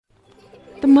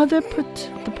The mother put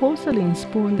the porcelain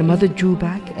spoon. The mother drew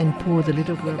back and pulled the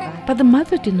little girl back. But the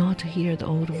mother did not hear the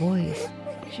old voice.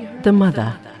 She heard the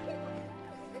mother.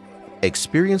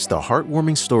 Experience the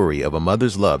heartwarming story of a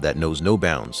mother's love that knows no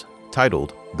bounds,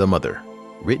 titled The Mother,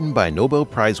 written by Nobel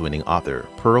Prize-winning author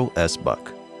Pearl S.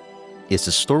 Buck. It's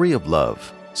a story of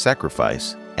love,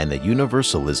 sacrifice, and the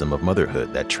universalism of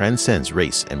motherhood that transcends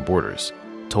race and borders,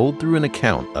 told through an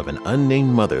account of an unnamed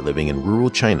mother living in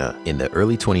rural China in the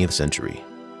early 20th century.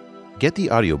 Get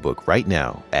the audiobook right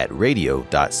now at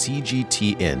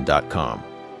radio.cgtn.com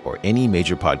or any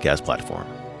major podcast platform.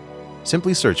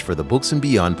 Simply search for the Books and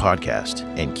Beyond podcast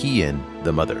and key in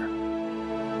The Mother.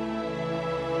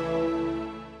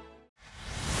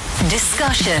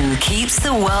 Discussion keeps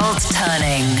the world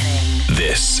turning.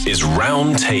 This is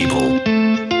Roundtable.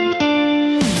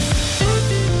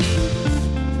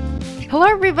 Hello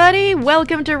everybody,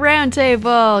 welcome to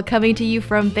Roundtable, coming to you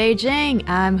from Beijing.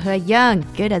 I'm Heyang.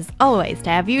 Good as always to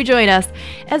have you join us.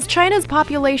 As China's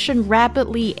population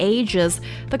rapidly ages,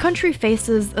 the country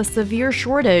faces a severe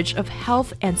shortage of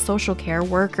health and social care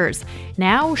workers.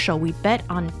 Now, shall we bet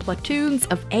on platoons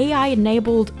of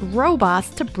AI-enabled robots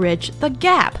to bridge the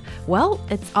gap? Well,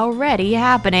 it's already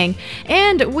happening.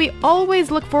 And we always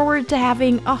look forward to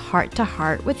having a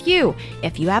heart-to-heart with you.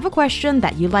 If you have a question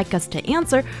that you'd like us to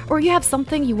answer, or you have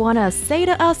something you want to say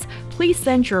to us, please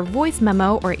send your voice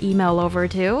memo or email over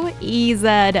to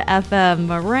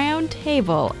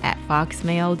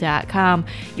ezfmroundtable@foxmail.com.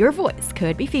 Your voice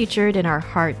could be featured in our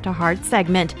Heart to Heart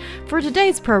segment. For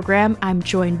today's program, I'm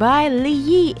joined by Li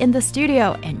Yi in the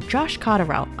studio and Josh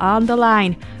Cotterill on the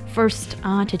line. First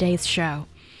on today's show.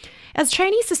 As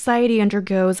Chinese society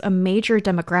undergoes a major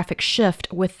demographic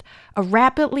shift with a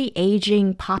rapidly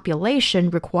aging population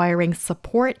requiring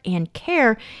support and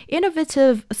care,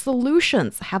 innovative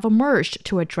solutions have emerged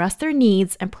to address their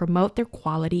needs and promote their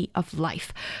quality of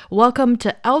life. Welcome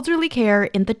to Elderly Care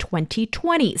in the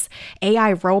 2020s.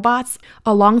 AI robots,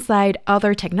 alongside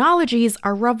other technologies,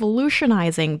 are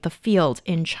revolutionizing the field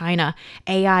in China.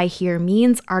 AI here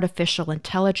means artificial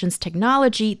intelligence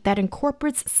technology that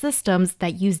incorporates systems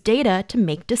that use data to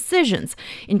make decisions.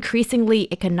 Increasingly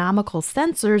economical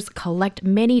sensors collect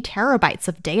many terabytes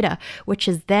of data, which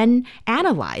is then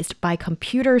analyzed by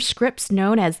computer scripts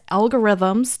known as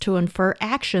algorithms to infer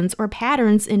actions or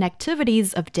patterns in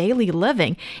activities of daily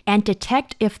living and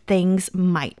detect if things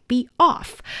might be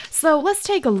off. So let's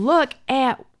take a look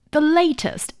at the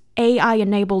latest.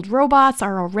 AI-enabled robots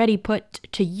are already put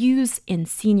to use in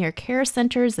senior care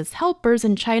centers as helpers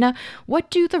in China. What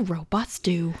do the robots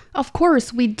do? Of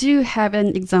course, we do have an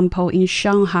example in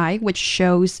Shanghai, which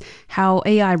shows how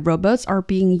AI robots are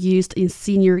being used in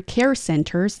senior care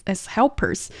centers as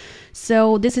helpers.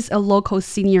 So this is a local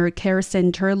senior care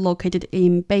center located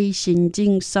in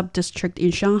Beijing sub-district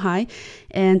in Shanghai.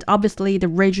 And obviously, the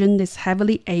region is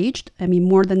heavily aged.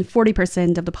 More than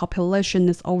 40% of the population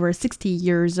is over 60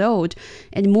 years old.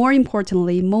 And more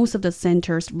importantly, most of the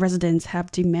center's residents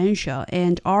have dementia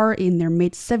and are in their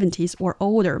mid-70s or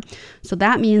older. So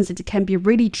that means it can be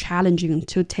really challenging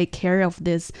to take care of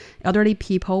these elderly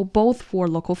people, both for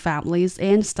local families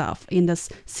and staff in this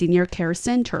senior care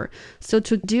center. So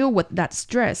to deal with that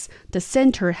stress, the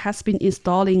center has been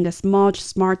installing as much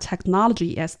smart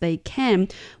technology as they can.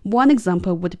 One example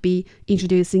would be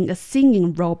introducing a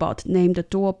singing robot named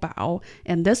Doorbell,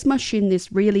 and this machine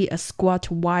is really a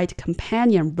squat-wide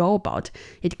companion robot.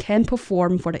 It can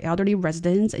perform for the elderly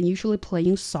residents and usually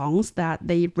playing songs that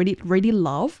they really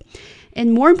love.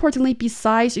 And more importantly,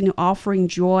 besides offering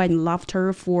joy and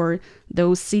laughter for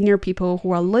those senior people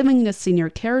who are living in a senior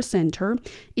care center,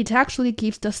 it actually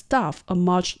gives the staff a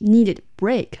much needed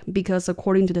break because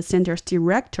according to the center's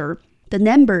director, the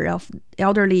number of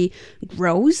elderly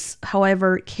grows.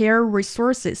 However, care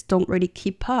resources don't really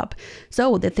keep up.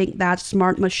 So they think that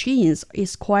smart machines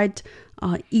is quite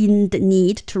in the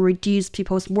need to reduce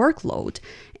people's workload.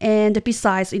 And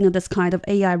besides, this kind of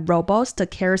AI robots, the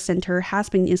care center has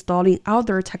been installing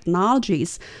other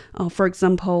technologies. For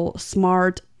example,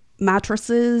 smart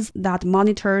mattresses that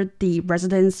monitor the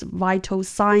residents' vital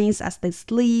signs as they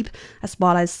sleep, as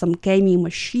well as some gaming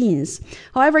machines.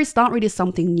 However, it's not really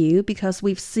something new because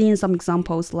we've seen some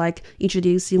examples like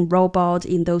introducing robots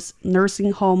in those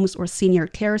nursing homes or senior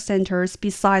care centers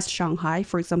besides Shanghai,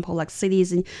 for example, like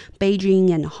cities in Beijing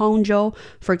and Hangzhou.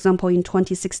 For example, in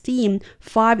 2016,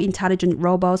 5 intelligent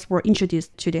robots were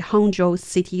introduced to the Hangzhou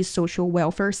City Social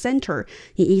Welfare Center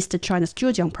in East China's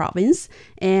Zhejiang province.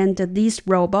 And these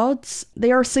robots,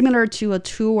 they are similar to a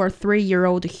 2 or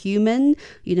 3-year-old human,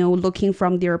 looking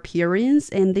from their appearance,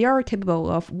 and they are capable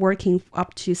of working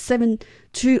up to 7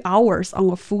 2 hours on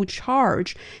a full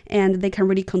charge, and they can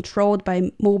really controlled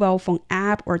by mobile phone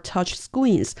app or touch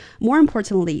screens. More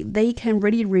importantly, they can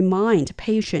really remind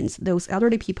patients, those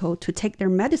elderly people, to take their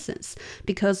medicines,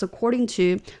 because according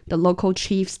to the local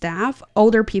chief staff,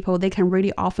 older people, they can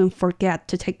really often forget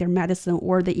to take their medicine,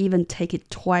 or they even take it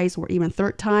twice or even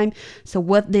third time. So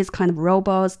with this kind of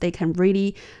robots, they can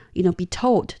really be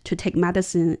told to take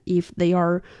medicine if they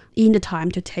are in the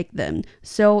time to take them.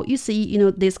 So you see,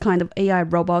 this kind of AI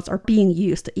robots are being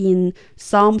used in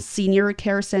some senior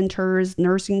care centers,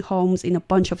 nursing homes in a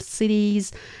bunch of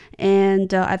cities.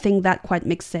 And I think that quite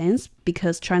makes sense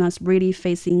because China is really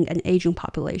facing an aging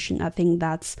population. I think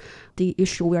that's the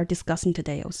issue we are discussing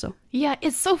today also. Yeah,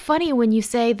 it's so funny when you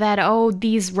say that, oh,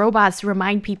 these robots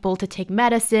remind people to take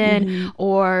medicine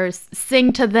or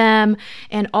sing to them,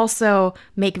 and also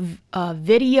make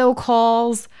video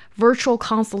calls, virtual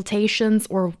consultations,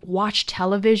 or watch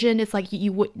television. It's like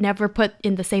you would never put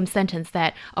in the same sentence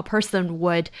that a person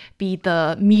would be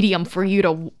the medium for you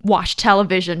to watch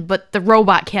television, but the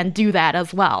robot can do that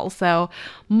as well. So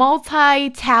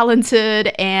multi-talented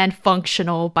and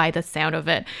functional by the sound of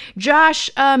it. Josh,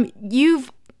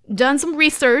 you've done some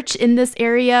research in this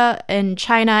area in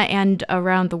China and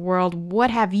around the world. What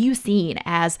have you seen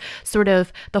as sort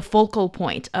of the focal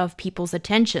point of people's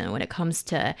attention when it comes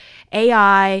to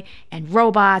AI and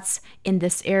robots in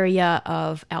this area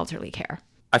of elderly care?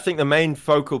 I think the main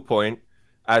focal point,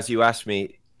 as you asked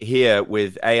me here,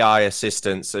 with AI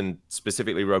assistance and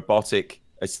specifically robotic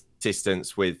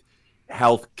assistance with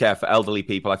healthcare for elderly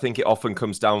people, I think it often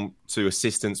comes down to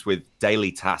assistance with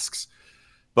daily tasks.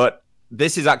 But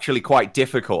this is actually quite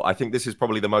difficult. I think this is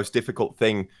probably the most difficult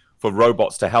thing for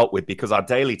robots to help with, because our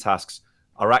daily tasks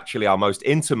are actually our most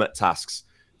intimate tasks.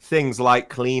 Things like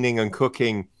cleaning and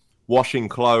cooking, washing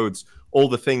clothes, all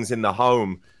the things in the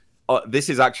home. This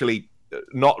is actually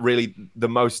not really the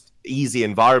most easy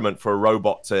environment for a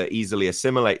robot to easily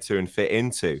assimilate to and fit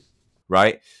into,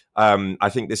 right? I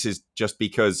think this is just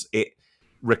because it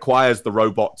requires the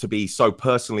robot to be so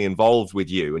personally involved with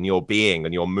you and your being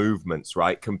and your movements,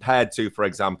 right? Compared to, for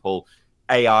example,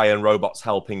 AI and robots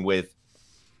helping with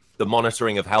the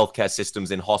monitoring of healthcare systems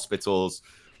in hospitals,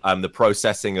 the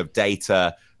processing of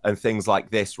data and things like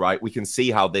this, right? We can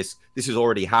see how this is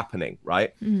already happening,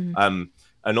 right?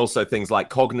 And also things like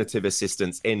cognitive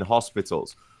assistance in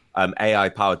hospitals.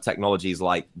 AI-powered technologies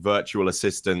like virtual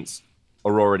assistants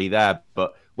are already there.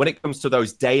 But when it comes to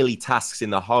those daily tasks in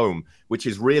the home, which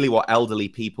is really what elderly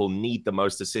people need the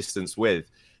most assistance with,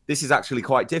 this is actually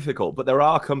quite difficult. But there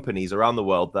are companies around the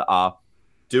world that are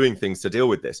doing things to deal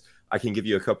with this. I can give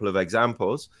you a couple of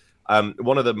examples.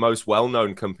 One of the most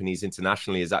well-known companies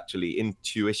internationally is actually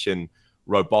Intuition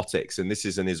Robotics, and this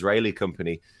is an Israeli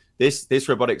company. This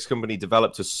robotics company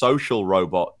developed a social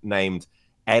robot named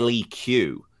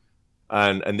LEQ,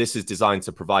 and this is designed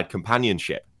to provide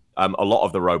companionship. A lot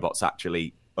of the robots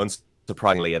actually,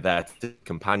 unsurprisingly, are there for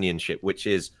companionship, which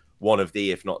is one of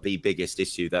the, if not the biggest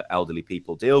issue that elderly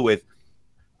people deal with,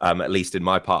 at least in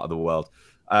my part of the world.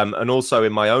 And also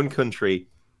in my own country,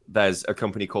 there's a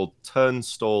company called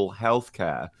Turnstall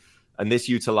Healthcare, and this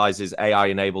utilizes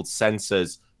AI-enabled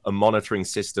sensors and monitoring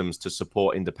systems to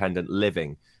support independent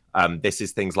living. This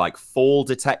is things like fall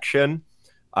detection.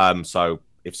 So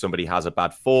if somebody has a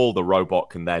bad fall, the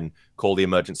robot can then call the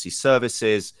emergency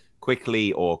services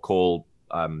quickly, or call,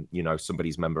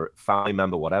 somebody's family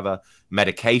member, whatever.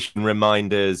 Medication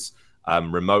reminders,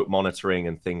 remote monitoring,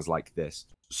 and things like this.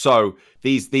 So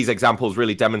these examples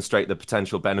really demonstrate the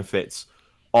potential benefits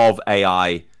of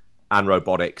AI and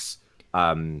robotics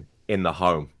in the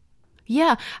home.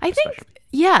 Yeah, I think,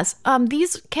 yes,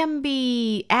 these can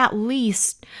be at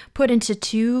least put into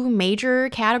two major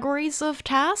categories of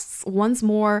tasks. One's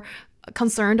more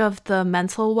concerned of the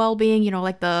mental well-being,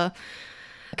 like the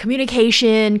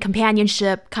communication,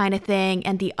 companionship kind of thing,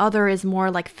 and the other is more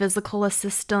like physical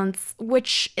assistance,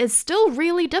 which is still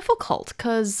really difficult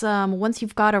because once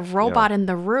you've got a robot in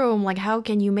the room, like how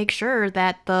can you make sure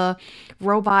that the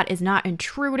robot is not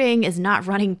intruding, is not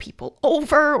running people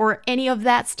over or any of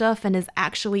that stuff, and is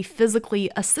actually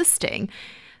physically assisting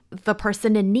the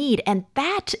person in need? And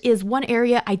that is one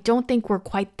area I don't think we're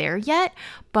quite there yet,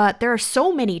 but there are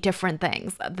so many different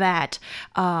things that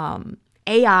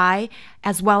AI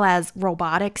as well as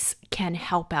robotics can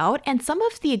help out. And some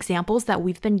of the examples that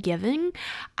we've been giving,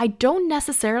 I don't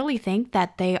necessarily think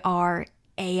that they are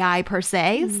AI per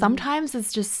se. Sometimes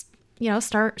it's just,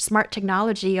 smart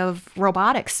technology of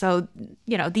robotics. So,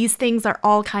 these things are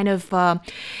all kind of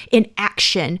in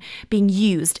action being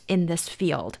used in this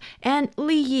field. And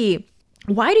Li Yi,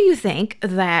 Why do you think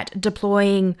that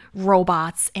deploying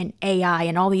robots and AI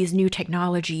and all these new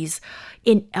technologies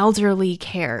in elderly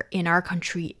care in our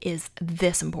country is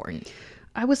this important?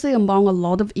 I would say among a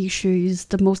lot of issues,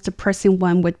 the most depressing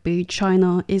one would be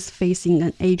China is facing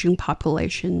an aging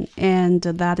population, and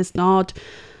that is not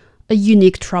a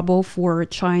unique trouble for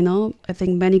China. I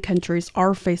think many countries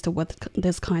are faced with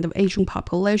this kind of aging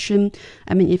population.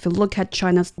 I mean, if you look at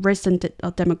China's recent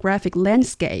demographic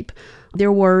landscape,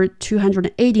 there were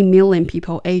 280 million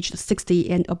people aged 60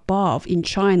 and above in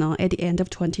China at the end of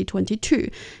 2022.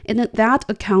 And that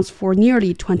accounts for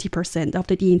nearly 20% of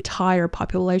the entire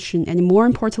population. And more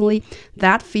importantly,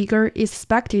 that figure is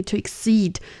expected to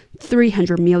exceed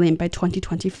 300 million by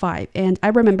 2025. And I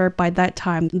remember by that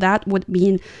time, that would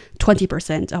mean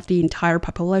 20% of the entire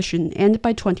population. And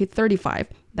by 2035,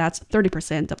 that's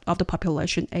 30% of the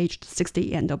population aged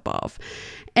 60 and above.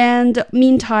 And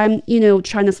meantime,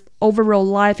 China's overall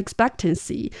life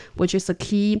expectancy, which is a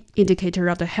key indicator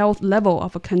of the health level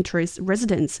of a country's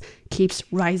residents, keeps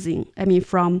rising. I mean,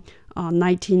 from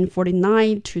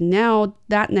 1949 to now,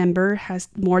 that number has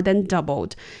more than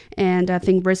doubled. And I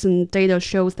think recent data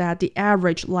shows that the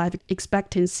average life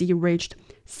expectancy reached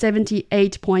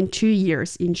 78.2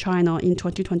 years in China in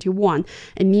 2021.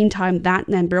 And meantime, that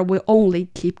number will only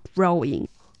keep growing.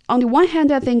 On the one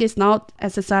hand, I think it's not,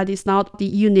 as I said, it's not the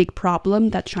unique problem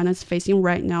that China is facing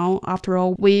right now. After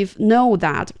all, we've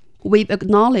acknowledged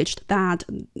that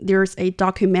there's a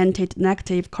documented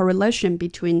negative correlation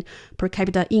between per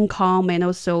capita income and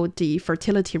also the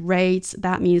fertility rates.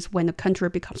 That means when a country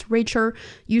becomes richer,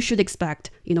 you should expect,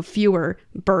 fewer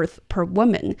births per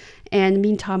woman. And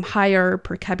meantime, higher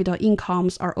per capita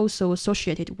incomes are also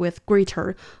associated with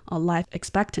greater life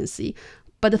expectancy.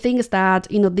 But the thing is that,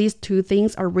 these two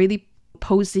things are really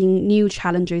posing new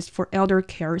challenges for elder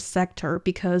care sector,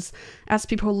 because as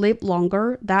people live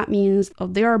longer, that means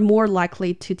they are more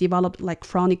likely to develop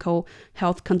chronic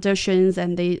health conditions,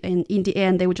 and in the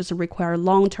end they would just require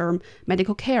long-term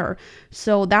medical care.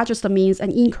 So that just means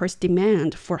an increased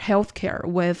demand for healthcare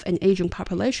with an aging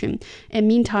population. And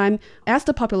meantime, as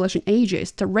the population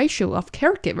ages, the ratio of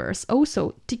caregivers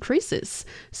also decreases.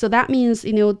 So that means,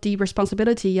 the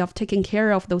responsibility of taking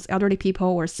care of those elderly people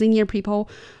or senior people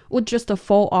would just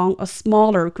fall on a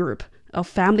smaller group of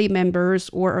family members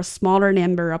or a smaller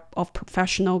number of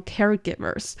professional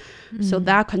caregivers. So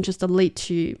that can just lead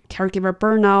to caregiver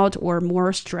burnout or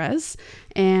more stress.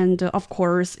 And of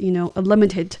course, a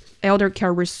limited elder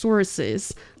care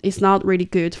resources is not really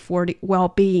good for the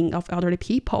well-being of elderly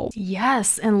people.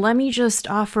 Yes, and let me just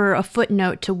offer a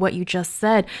footnote to what you just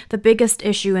said. The biggest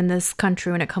issue in this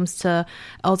country when it comes to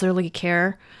elderly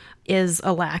care is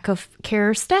a lack of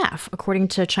care staff. According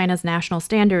to China's national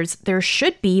standards, there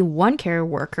should be one care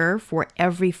worker for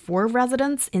every 4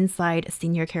 residents inside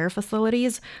senior care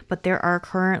facilities, but there are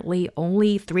currently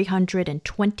only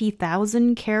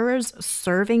 320,000 carers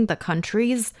serving the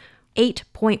country's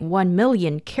 8.1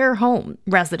 million care home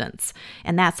residents,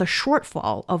 and that's a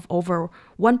shortfall of over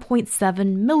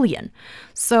 1.7 million.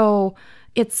 So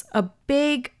it's a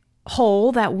big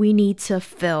hole that we need to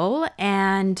fill,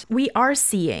 and we are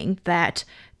seeing that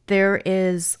there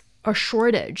is a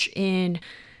shortage in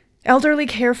elderly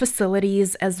care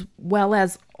facilities as well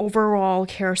as overall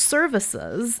care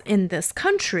services in this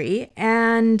country.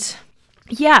 And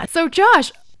yeah, so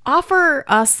Josh, offer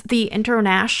us the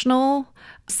international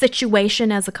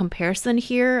situation as a comparison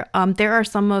here. There are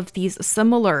some of these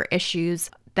similar issues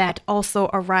that also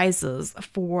arises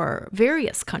for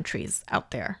various countries out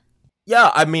there.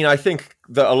 Yeah, I mean, I think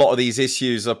that a lot of these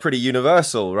issues are pretty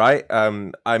universal, right?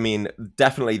 I mean,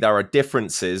 definitely there are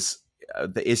differences.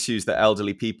 The issues that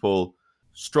elderly people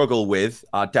struggle with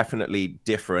are definitely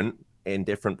different in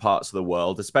different parts of the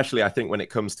world, especially I think when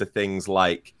it comes to things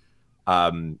like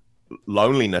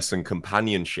loneliness and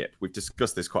companionship. We've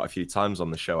discussed this quite a few times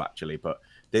on the show, actually, but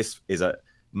this is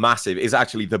is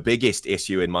actually the biggest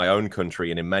issue in my own country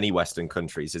and in many Western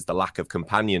countries, is the lack of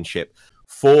companionship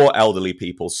for elderly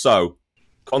people. So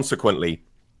consequently,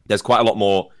 there's quite a lot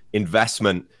more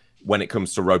investment when it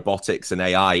comes to robotics and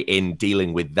AI in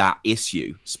dealing with that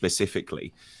issue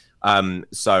specifically. In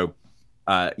the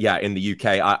UK,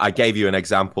 I gave you an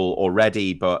example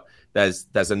already, but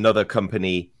there's another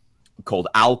company called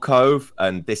Alcove,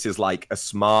 and this is like a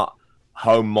smart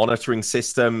home monitoring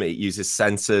system. It uses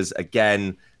sensors,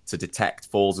 again, to detect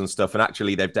falls and stuff. And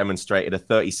actually, they've demonstrated a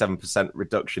 37%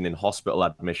 reduction in hospital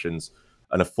admissions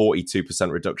and a 42%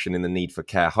 reduction in the need for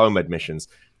care home admissions.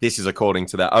 This is according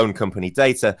to their own company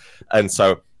data. And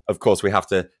so, of course, we have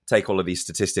to take all of these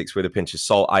statistics with a pinch of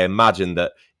salt. I imagine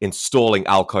that installing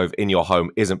Alcove in your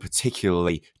home isn't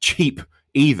particularly cheap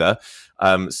either.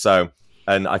 So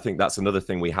And I think that's another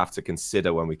thing we have to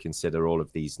consider when we consider all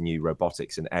of these new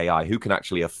robotics and AI. Who can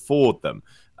actually afford them?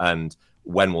 And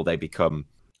when will they become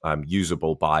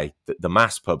usable by the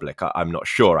mass public? I'm not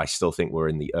sure. I still think we're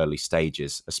in the early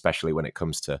stages, especially when it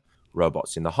comes to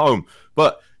robots in the home.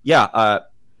 But yeah,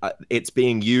 it's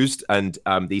being used, and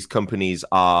these companies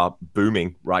are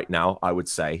booming right now, I would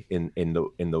say, in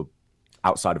the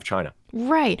outside of China.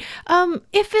 Right.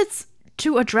 If it's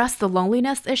to address the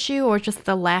loneliness issue or just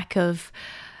the lack of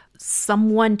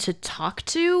someone to talk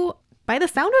to, by the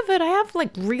sound of it, I have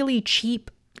like really cheap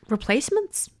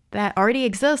replacements that already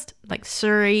exist, like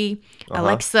Siri,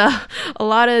 Alexa, a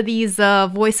lot of these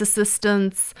voice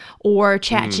assistants, or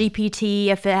ChatGPT.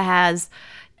 If it has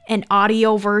an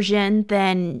audio version,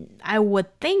 then I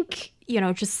would think,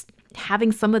 just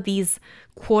having some of these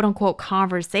quote unquote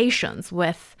conversations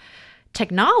with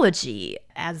technology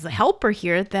as a helper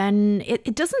here, then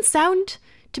it doesn't sound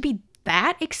to be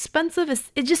that expensive.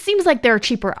 It just seems like there are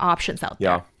cheaper options out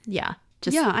there. Yeah.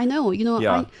 I know.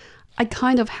 Yeah. I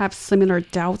kind of have similar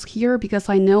doubts here because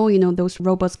I know, those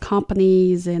robots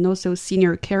companies and also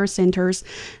senior care centers,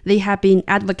 they have been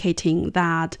advocating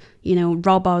that,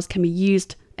 robots can be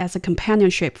used as a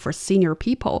companionship for senior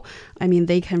people. I mean,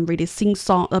 they can really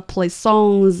play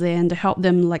songs and help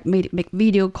them like make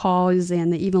video calls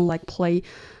and even like play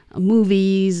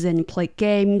movies and play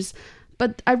games.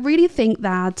 But I really think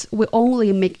that will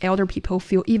only make elder people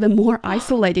feel even more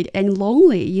isolated and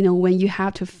lonely, when you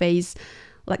have to face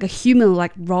like a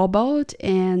human-like robot.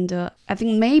 And I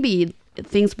think maybe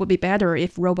things would be better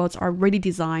if robots are really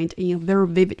designed in a very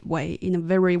vivid way, in a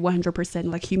very 100%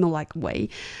 like human-like way.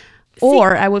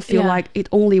 Or I would feel like it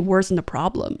only worsens the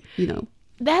problem,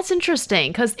 That's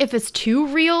interesting, because if it's too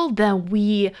real, then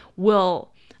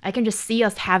I can just see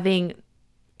us having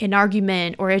an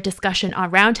argument or a discussion on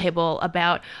Roundtable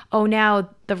about, now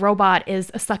the robot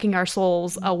is sucking our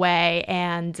souls away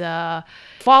and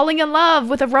falling in love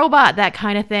with a robot, that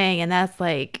kind of thing. And that's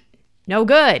like no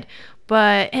good.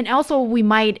 And also we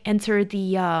might enter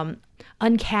the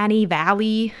uncanny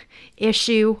valley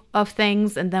issue of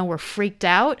things, and then we're freaked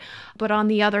out. But on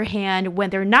the other hand, when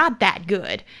they're not that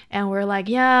good and we're like,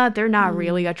 they're not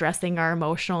really addressing our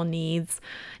emotional needs,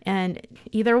 and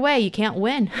either way you can't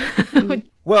win.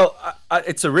 Well,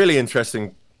 it's a really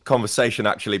interesting conversation,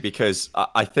 actually, because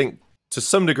I think to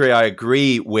some degree I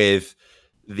agree with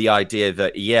the idea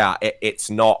that it's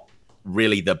not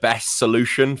really the best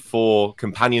solution for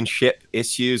companionship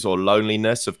issues or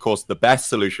loneliness. Of course, the best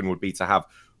solution would be to have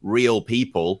real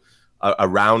people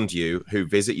around you who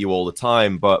visit you all the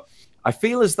time. But I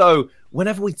feel as though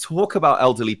whenever we talk about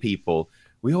elderly people,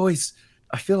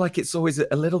 I feel like there's always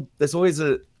a little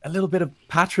bit of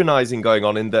patronizing going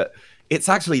on, in that it's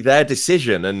actually their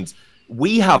decision, and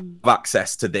we have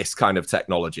access to this kind of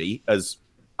technology. As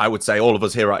I would say, all of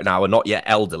us here right now are not yet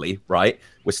elderly, right?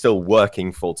 We're still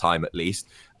working full time at least.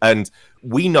 And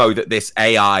we know that this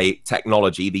AI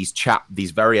technology,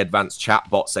 these very advanced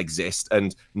chatbots exist,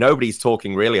 and nobody's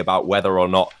talking really about whether or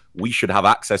not we should have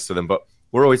access to them, but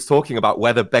we're always talking about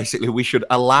whether basically we should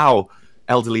allow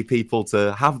elderly people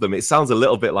to have them. It sounds a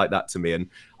little bit like that to me. And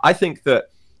I think that,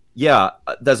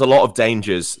 there's a lot of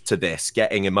dangers to this.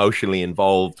 Getting emotionally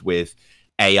involved with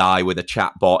AI, with a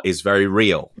chatbot, is very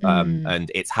real.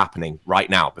 And it's happening right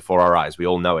now before our eyes. We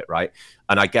all know it, right?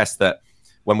 And I guess that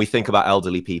when we think about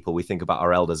elderly people, we think about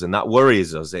our elders, and that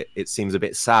worries us. It seems a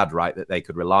bit sad, right, that they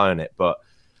could rely on it. But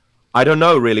I don't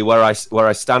know really where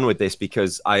I stand with this,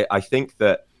 because I think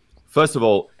that, first of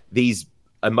all, these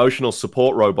emotional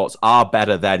support robots are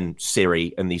better than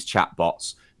Siri and these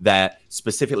chatbots. They're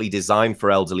specifically designed for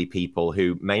elderly people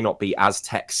who may not be as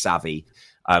tech savvy.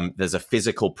 There's a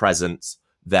physical presence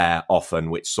there often,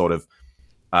 which sort of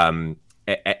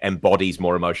embodies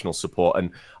more emotional support. And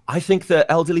I think that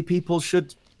elderly people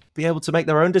should be able to make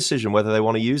their own decision whether they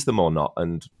want to use them or not.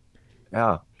 And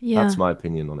that's my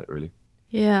opinion on it, really.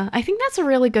 Yeah, I think that's a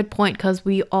really good point, because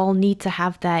we all need to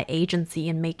have that agency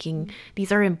in making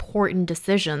these are important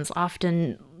decisions.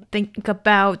 Often think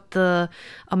about the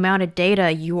amount of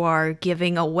data you are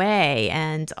giving away,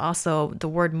 and also the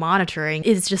word monitoring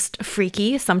is just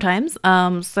freaky sometimes.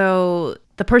 So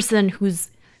the person who's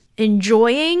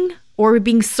enjoying or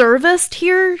being serviced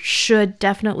here should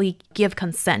definitely give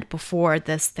consent before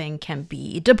this thing can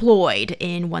be deployed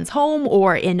in one's home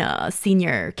or in a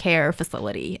senior care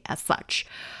facility as such.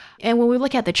 And when we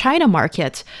look at the China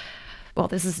market, well,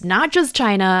 this is not just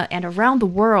China, and around the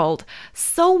world,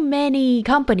 so many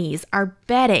companies are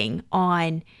betting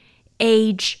on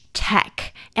age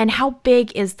tech. And how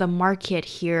big is the market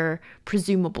here,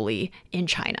 presumably in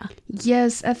China?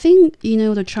 Yes, I think,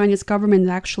 the Chinese government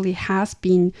actually has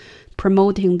been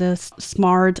promoting the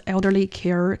smart elderly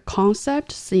care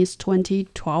concept since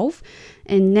 2012.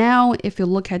 And now, if you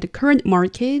look at the current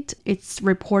market, it's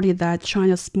reported that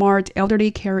China's smart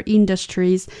elderly care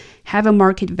industries have a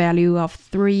market value of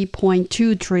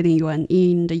 3.2 trillion yuan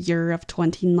in the year of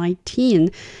 2019.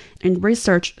 And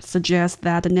research suggests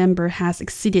that the number has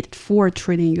exceeded 4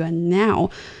 trillion yuan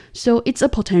now. So it's a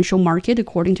potential market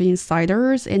according to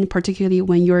insiders, and particularly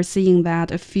when you're seeing that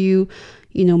a few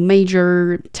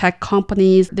major tech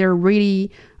companies, they're really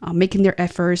making their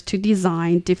efforts to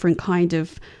design different kind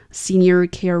of senior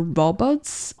care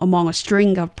robots among a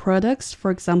string of products.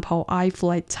 For example,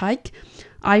 iFlyTech.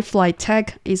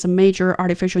 iFlyTech is a major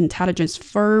artificial intelligence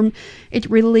firm.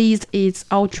 It released its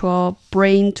Ultra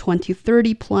Brain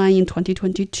 2030 plan in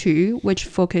 2022, which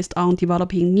focused on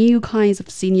developing new kinds of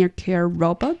senior care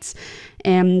robots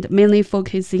and mainly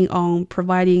focusing on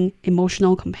providing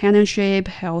emotional companionship,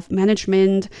 health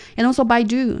management, and also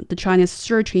Baidu, the Chinese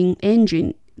searching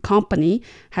engine company,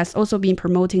 has also been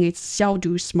promoting its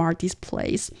Xiaodu smart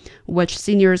displays, which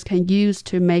seniors can use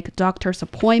to make doctor's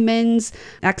appointments,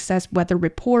 access weather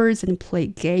reports, and play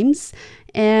games.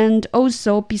 And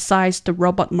also, besides the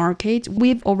robot market,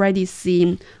 we've already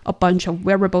seen a bunch of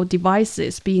wearable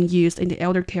devices being used in the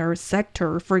eldercare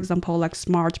sector. For example, like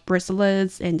smart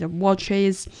bracelets and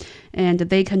watches, and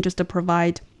they can just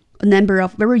provide a number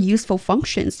of very useful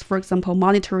functions. For example,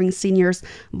 monitoring seniors'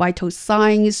 vital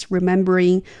signs,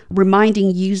 reminding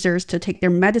users to take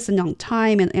their medicine on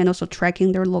time, and also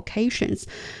tracking their locations.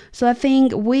 So I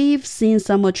think we've seen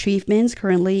some achievements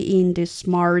currently in the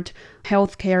smart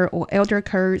healthcare or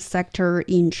eldercare sector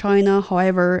in China.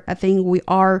 However, I think we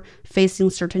are facing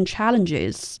certain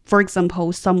challenges. For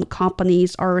example, some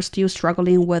companies are still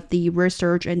struggling with the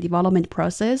research and development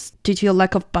process due to a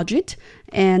lack of budget.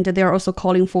 And they're also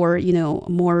calling for,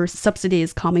 more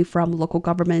subsidies coming from local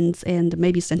governments and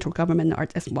maybe central government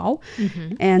as well.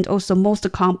 Mm-hmm. And also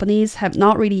most companies have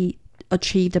not really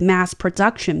achieved mass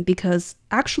production because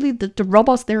actually the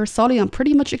robots they're selling are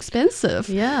pretty much expensive.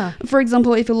 Yeah. For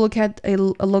example, if you look at a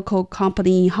local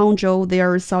company in Hangzhou, they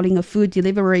are selling a food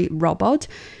delivery robot.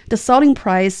 The selling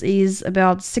price is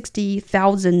about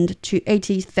 60,000 to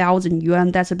 80,000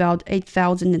 yuan. That's about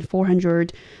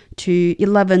 8,400 to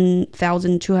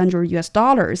 11,200 US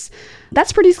dollars.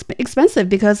 That's pretty expensive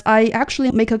because I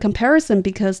actually make a comparison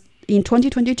because in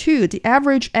 2022, the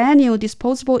average annual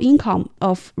disposable income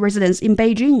of residents in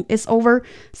Beijing is over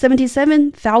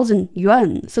 77,000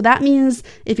 yuan. So that means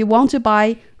if you want to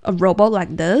buy a robot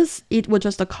like this, it would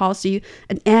just cost you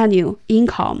an annual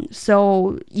income.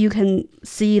 So you can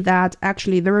see that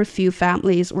actually very few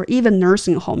families or even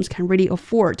nursing homes can really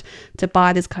afford to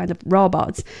buy this kind of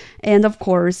robots. And of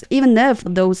course, even if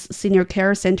those senior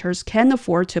care centers can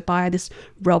afford to buy these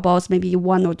robots, maybe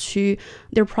one or two,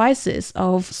 their prices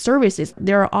of services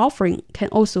they're offering can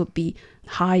also be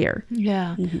higher.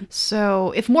 Yeah. Mm-hmm.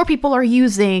 So if more people are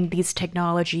using these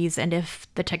technologies and if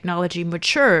the technology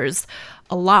matures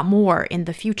a lot more in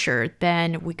the future,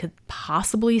 then we could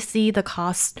possibly see the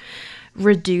cost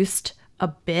reduced a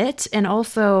bit. And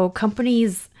also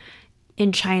companies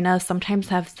in China sometimes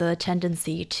have the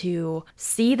tendency to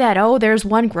see that, there's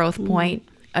one growth point,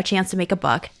 a chance to make a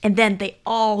buck, and then they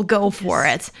all go for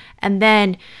it. And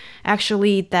then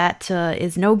actually that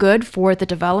is no good for the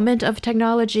development of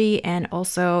technology, and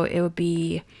also it'd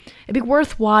be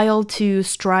worthwhile to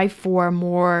strive for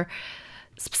more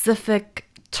specific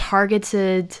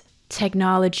targeted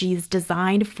technologies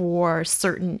designed for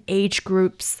certain age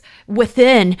groups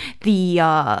within the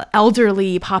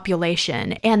elderly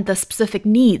population and the specific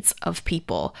needs of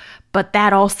people. But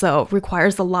that also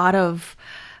requires a lot of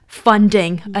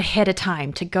funding ahead of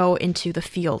time to go into the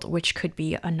field, which could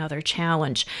be another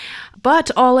challenge.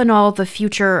 But all in all, the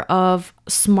future of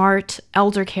smart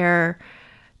eldercare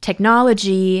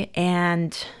technology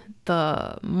and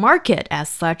the market as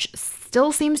such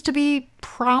still seems to be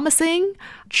promising.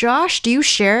 Josh, do you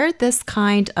share this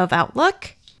kind of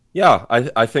outlook? Yeah,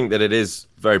 I think that it is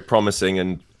very promising,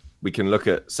 and we can look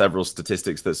at several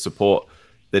statistics that support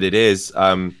that it is.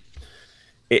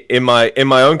 In my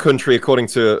own country, according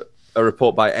to a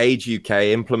report by Age UK,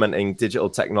 implementing digital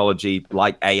technology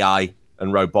like AI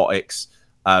and robotics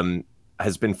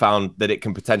has been found that it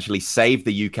can potentially save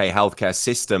the UK healthcare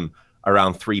system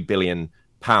around £3 billion.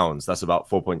 That's about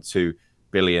 4.2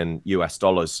 billion US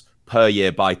dollars per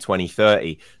year by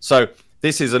 2030. So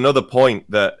this is another point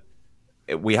that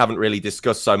we haven't really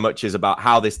discussed so much, is about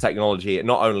how this technology, it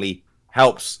not only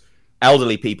helps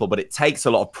elderly people, but it takes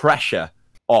a lot of pressure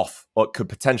off, or could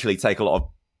potentially take a lot of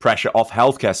pressure off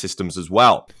healthcare systems as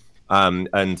well.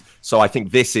 And so I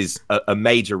think this is a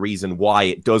major reason why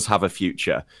it does have a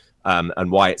future.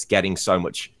 and why it's getting so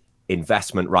much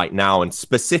investment right now, and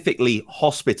specifically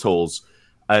hospitals,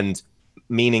 and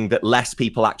meaning that less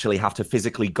people actually have to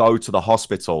physically go to the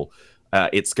hospital.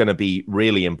 It's going to be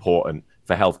really important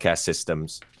for healthcare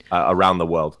systems around the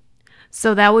world.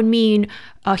 So that would mean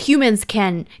humans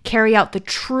can carry out the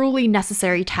truly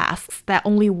necessary tasks that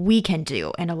only we can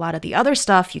do. And a lot of the other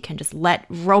stuff you can just let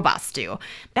robots do.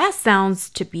 That sounds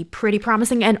to be pretty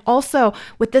promising. And also,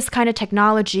 with this kind of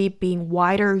technology being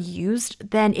wider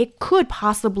used, then it could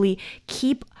possibly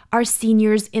keep our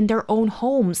seniors in their own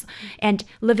homes and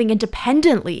living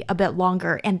independently a bit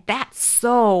longer. And that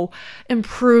so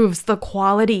improves the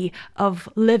quality of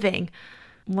living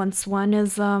once one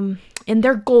is in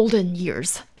their golden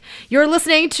years. You're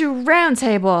listening to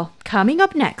Roundtable. Coming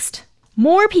up next,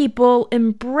 more people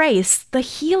embrace the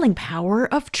healing power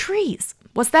of trees.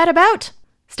 What's that about?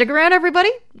 Stick around, everybody.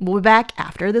 We'll be back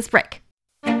after this break.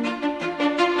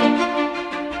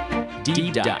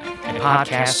 Deep Dive, a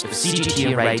podcast of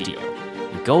CGTN Radio.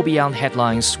 We go beyond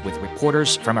headlines with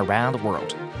reporters from around the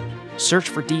world. Search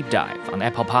for Deep Dive on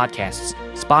Apple Podcasts,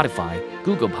 Spotify,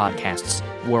 Google Podcasts,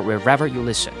 or wherever you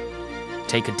listen.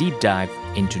 Take a deep dive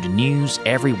into the news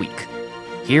every week.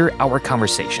 Hear our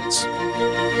conversations.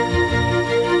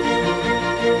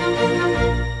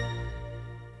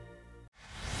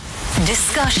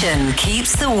 Discussion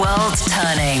keeps the world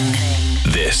turning.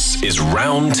 This is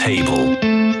Roundtable.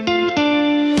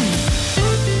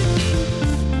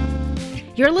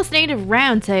 You're listening to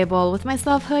Roundtable with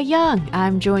myself, Heyang.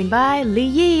 I'm joined by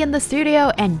Yi in the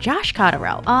studio and Josh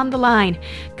Cotterill on the line.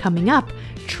 Coming up,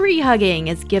 tree hugging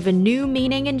is given new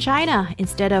meaning in China.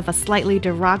 Instead of a slightly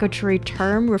derogatory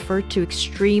term referred to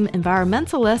extreme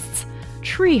environmentalists,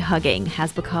 tree hugging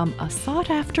has become a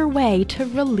sought-after way to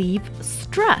relieve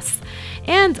stress.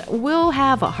 And we'll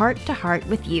have a heart-to-heart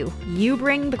with you. You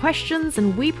bring the questions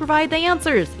and we provide the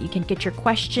answers. You can get your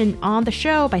question on the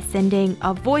show by sending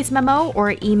a voice memo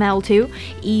or email to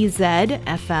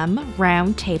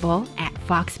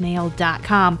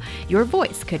ezfmroundtable@foxmail.com. Your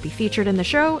voice could be featured in the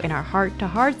show in our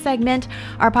Heart-to-Heart segment.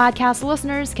 Our podcast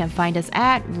listeners can find us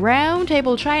at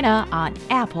Roundtable China on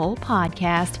Apple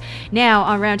Podcast. Now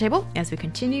on Roundtable, as we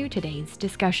continue today's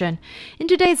discussion. In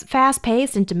today's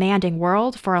fast-paced and demanding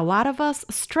world, for a lot of us,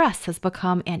 stress has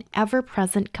become an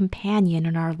ever-present companion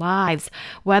in our lives.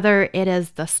 Whether it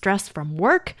is the stress from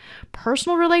work,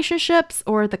 personal relationships,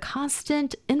 or the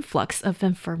constant influx of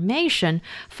information,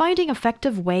 finding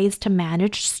effective ways to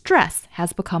manage stress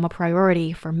has become a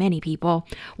priority for many people.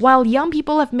 While young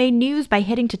people have made news by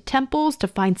heading to temples to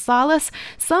find solace,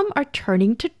 some are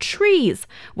turning to trees.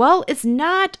 Well, it's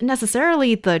not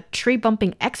necessarily the tree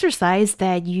bumping exercise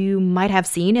that you might have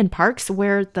seen in parks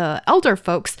where the elder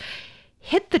folks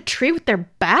hit the tree with their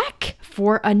back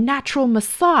for a natural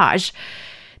massage.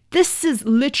 This is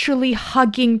literally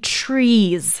hugging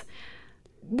trees.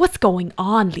 What's going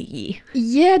on, Yi?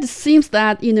 Yeah, it seems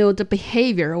that, the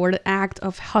behavior or the act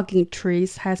of hugging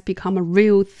trees has become a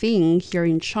real thing here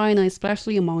in China,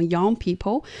 especially among young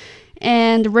people.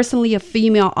 And recently, a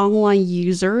female online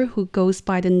user who goes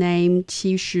by the name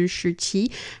 7017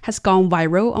 has gone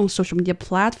viral on social media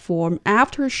platform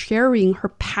after sharing her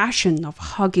passion of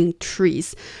hugging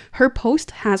trees. Her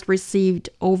post has received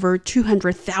over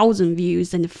 200,000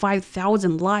 views and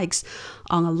 5,000 likes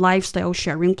on a lifestyle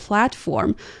sharing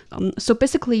platform. So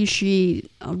basically, she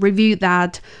revealed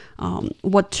that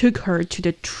what took her to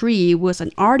the tree was an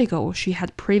article she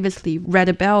had previously read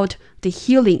about the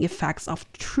healing effects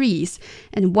of trees.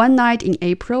 And one night in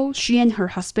April, she and her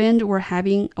husband were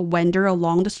having a wander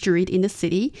along the street in the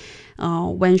city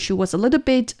when she was a little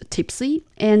bit tipsy.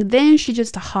 And then she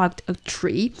just hugged a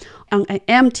tree on an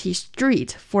empty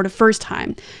street for the first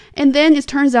time. And then it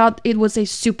turns out it was a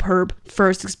superb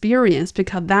first experience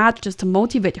because that just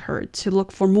motivated her to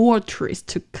look for more trees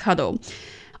to cuddle.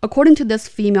 According to this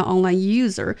female online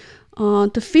user,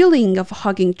 the feeling of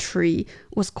hugging tree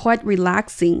was quite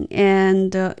relaxing,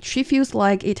 and she feels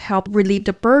like it helped relieve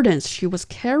the burdens she was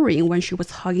carrying when she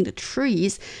was hugging the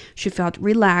trees. She felt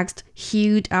relaxed,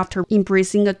 healed after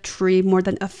embracing a tree more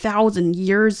than 1,000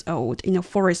 years old in a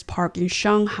forest park in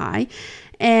Shanghai.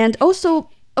 And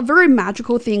also, a very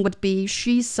magical thing would be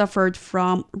she suffered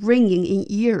from ringing in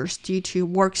ears due to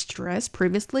work stress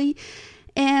previously.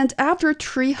 And after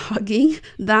tree hugging,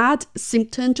 that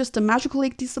symptom just magically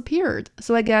disappeared.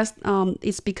 So I guess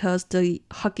it's because the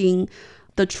hugging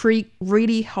the tree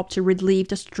really helped to relieve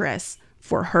the stress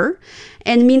for her.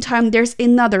 And meantime, there's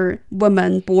another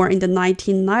woman born in the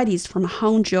 1990s from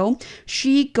Hangzhou.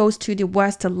 She goes to the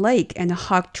West Lake and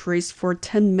hug trees for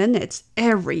 10 minutes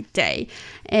every day.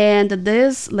 And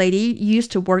this lady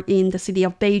used to work in the city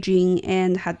of Beijing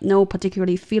and had no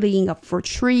particular feeling for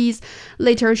trees.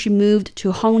 Later, she moved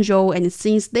to Hangzhou, and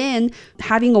since then,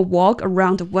 having a walk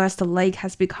around the West Lake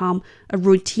has become a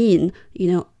routine,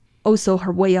 also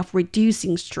her way of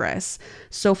reducing stress.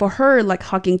 So for her, like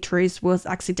hugging trees was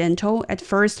accidental. At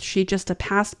first, she just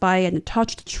passed by and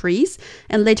touched trees,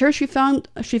 and later she found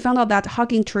out that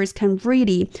hugging trees can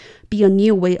really be a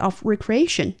new way of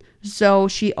recreation. So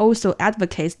she also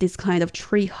advocates this kind of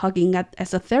tree hugging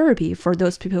as a therapy for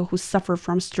those people who suffer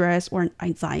from stress or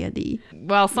anxiety.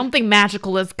 Well, something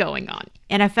magical is going on.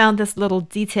 And I found this little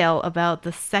detail about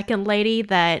the second lady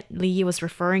that Li was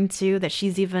referring to, that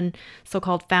she's even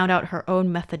so-called found out her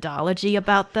own methodology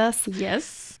about this.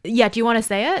 Yes. Yeah, do you want to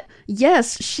say it?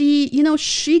 Yes,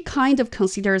 she kind of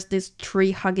considers this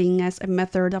tree hugging as a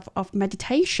method of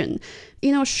meditation.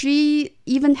 She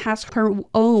even has her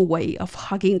own way of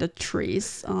hugging the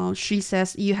trees. She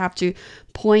says you have to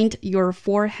point your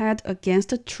forehead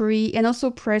against a tree and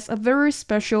also press a very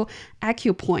special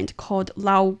acupoint called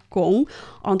Lao Gong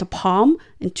on the palm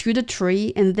and to the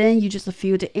tree, and then you just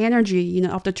feel the energy,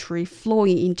 of the tree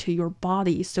flowing into your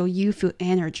body, so you feel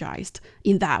energized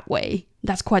in that way.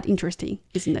 That's quite interesting,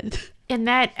 isn't it? And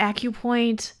that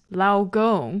acupoint, Lao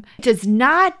Gong, does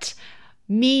not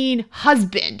mean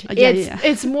husband.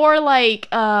 It's more like,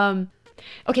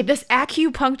 okay, this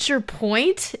acupuncture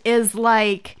point is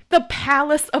like the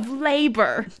palace of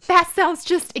labor. That sounds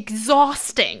just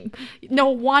exhausting. No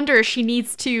wonder she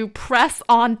needs to press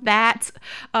on that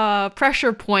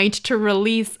pressure point to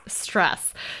release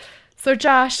stress. So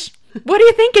Josh, what do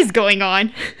you think is going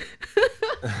on?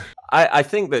 I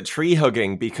think that tree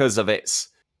hugging, because of its,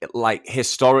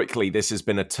 historically, this has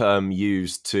been a term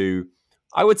used to,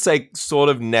 I would say, sort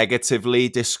of negatively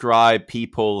describe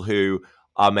people who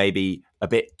are maybe a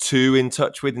bit too in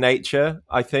touch with nature,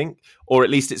 I think. Or at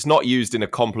least it's not used in a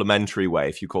complimentary way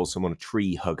if you call someone a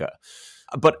tree hugger.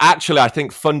 But actually, I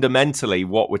think fundamentally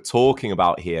what we're talking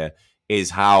about here is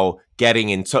how getting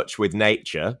in touch with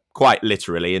nature, quite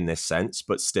literally in this sense,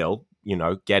 but still,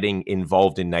 getting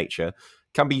involved in nature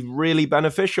can be really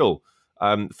beneficial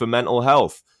for mental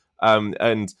health.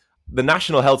 And the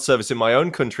National Health Service in my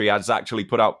own country has actually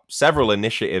put out several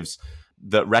initiatives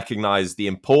that recognize the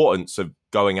importance of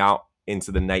going out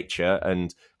into the nature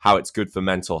and how it's good for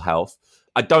mental health.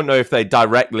 I don't know if they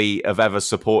directly have ever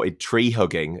supported tree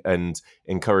hugging and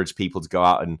encouraged people to go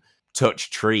out and touch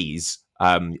trees.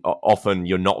 Often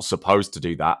you're not supposed to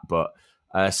do that, but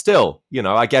still,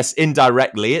 I guess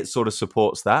indirectly it sort of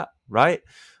supports that, right?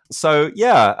 So,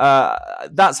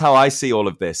 that's how I see all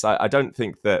of this. I don't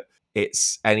think that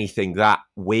it's anything that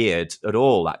weird at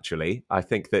all, actually. I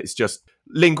think that it's just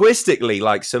linguistically,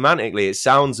 semantically, it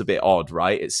sounds a bit odd,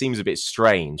 right? It seems a bit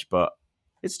strange, but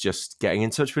it's just getting in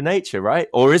touch with nature, right?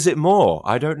 Or is it more?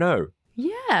 I don't know.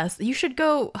 Yes, you should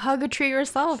go hug a tree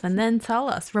yourself and then tell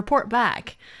us, report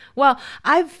back. Well,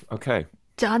 I've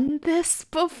done this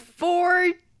before.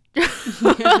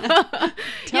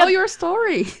 Tell your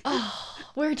story.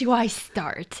 Where do I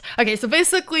start? Okay, so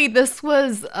basically this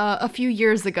was a few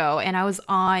years ago, and I was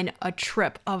on a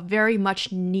trip, a very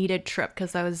much needed trip,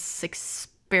 because I was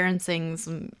experiencing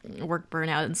some work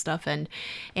burnout and stuff. And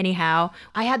anyhow,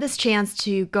 I had this chance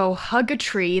to go hug a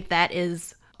tree that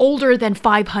is older than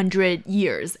 500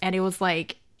 years, and it was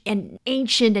like an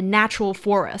ancient and natural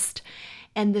forest.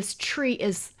 And this tree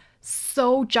is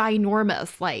so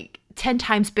ginormous, like 10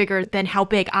 times bigger than how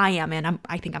big I am, and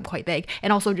I think I'm quite big,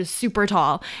 and also just super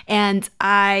tall. And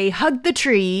I hugged the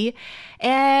tree,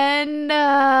 and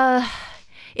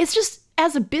it's just,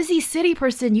 as a busy city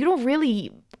person, you don't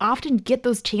really often get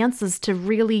those chances to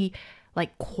really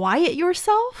quiet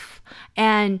yourself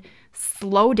and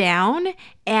slow down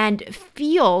and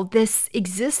feel this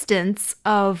existence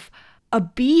of a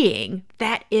being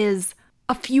that is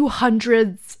a few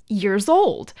hundreds years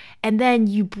old. And then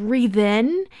you breathe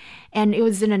in, and it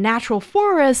was in a natural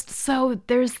forest, so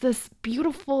there's this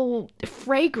beautiful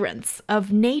fragrance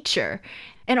of nature.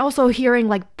 And also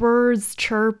hearing birds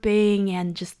chirping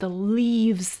and just the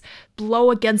leaves blow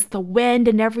against the wind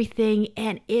and everything.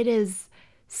 And it is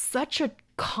such a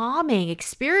calming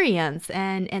experience,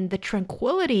 and the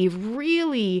tranquility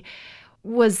really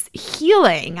was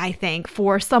healing, I think,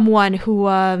 for someone who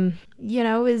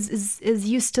is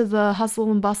used to the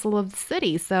hustle and bustle of the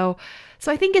city. So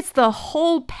I think it's the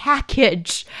whole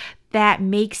package that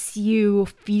makes you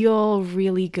feel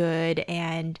really good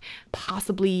and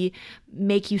possibly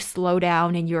make you slow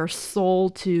down in your soul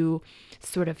to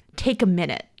sort of take a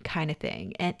minute kind of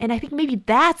thing. And I think maybe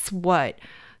that's what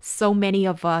so many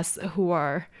of us who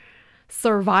are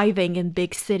surviving in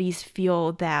big cities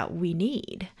feel that we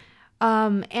need.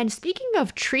 And speaking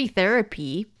of tree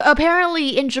therapy,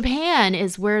 apparently in Japan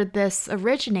is where this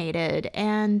originated.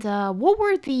 And what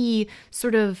were the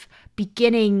sort of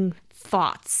beginning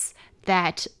thoughts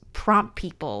that prompt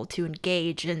people to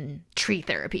engage in tree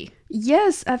therapy?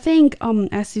 Yes, I think,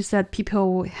 as you said,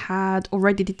 people had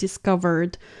already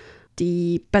discovered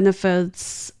the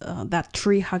benefits that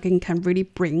tree hugging can really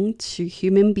bring to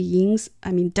human beings,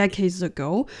 decades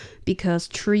ago, because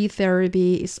tree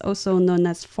therapy is also known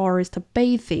as forest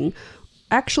bathing,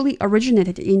 actually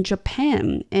originated in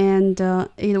Japan, and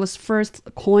it was first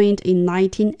coined in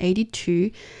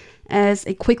 1982 as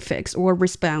a quick fix or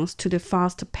response to the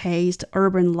fast-paced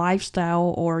urban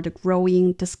lifestyle or the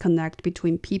growing disconnect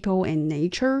between people and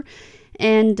nature.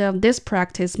 And this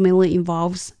practice mainly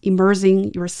involves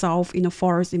immersing yourself in a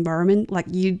forest environment like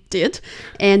you did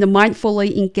and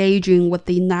mindfully engaging with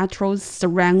the natural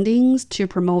surroundings to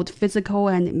promote physical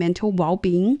and mental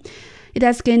well-being. It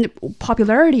has gained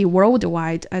popularity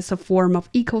worldwide as a form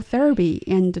of ecotherapy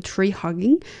and tree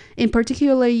hugging. In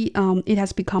particular, it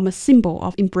has become a symbol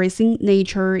of embracing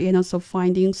nature and also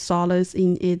finding solace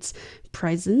in its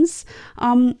presence.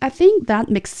 I think that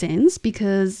makes sense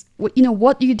because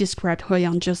what you described,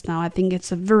 Heyang, just now, I think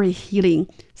it's a very healing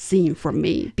scene for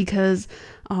me because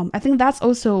I think that's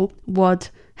also what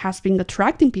has been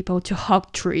attracting people to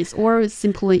hug trees or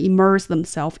simply immerse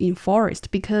themselves in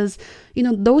forest because,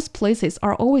 those places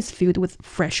are always filled with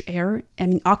fresh air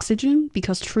and oxygen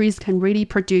because trees can really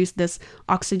produce this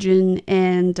oxygen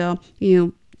and,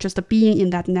 just being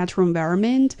in that natural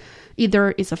environment,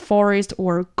 either it's a forest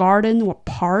or garden or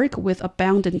park with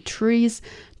abundant trees,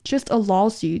 just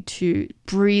allows you to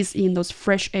breathe in those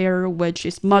fresh air, which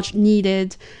is much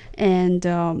needed. And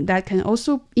that can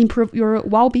also improve your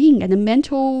well-being and the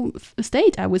mental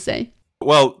state, I would say.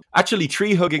 Well, actually,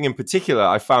 tree hugging in particular,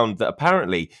 I found that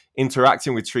apparently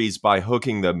interacting with trees by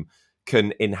hugging them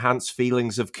can enhance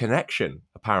feelings of connection,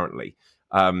 apparently.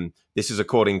 This is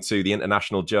according to the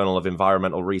International Journal of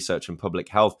Environmental Research and Public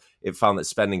Health. It found that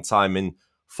spending time in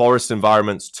forest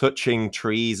environments, touching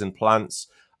trees and plants,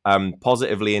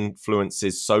 positively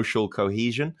influences social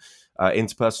cohesion,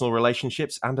 interpersonal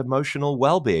relationships, and emotional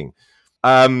well-being.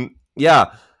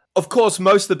 Of course,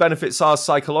 most of the benefits are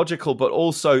psychological, but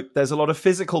also there's a lot of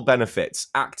physical benefits.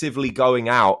 Actively going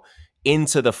out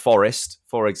into the forest,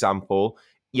 for example,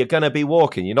 you're going to be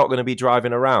walking, you're not going to be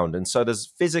driving around. And so there's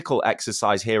physical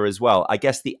exercise here as well. I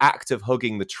guess the act of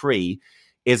hugging the tree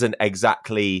isn't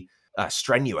exactly a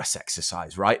strenuous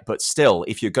exercise, right? But still,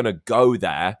 if you're going to go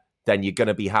there, then you're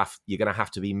going to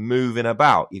have to be moving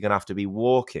about. You're going to have to be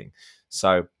walking.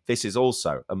 So this is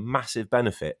also a massive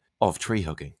benefit of tree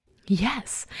hugging.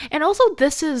 Yes. And also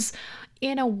this is,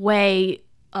 in a way,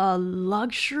 a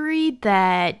luxury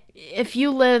that if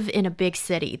you live in a big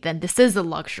city, then this is a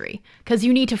luxury because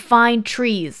you need to find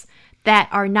trees that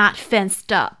are not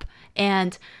fenced up.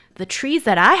 And the trees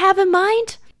that I have in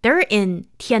mind, they're in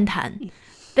Tiantan,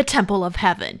 the Temple of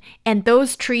Heaven. And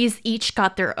those trees each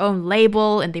got their own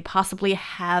label and they possibly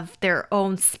have their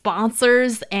own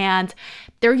sponsors and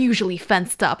they're usually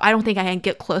fenced up. I don't think I can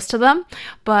get close to them.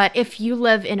 But if you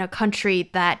live in a country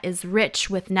that is rich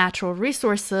with natural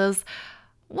resources,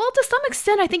 well, to some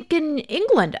extent, I think in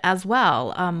England as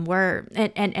well, where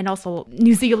and also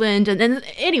New Zealand, and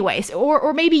anyways,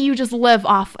 or maybe you just live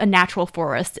off a natural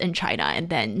forest in China, and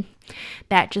then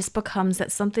that just becomes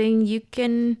that something you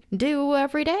can do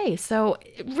every day. So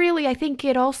really, I think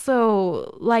it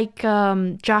also, like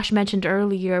Josh mentioned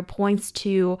earlier, points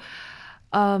to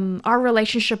our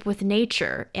relationship with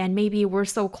nature, and maybe we're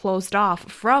so closed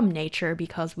off from nature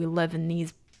because we live in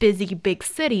these busy big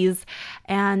cities,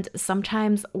 and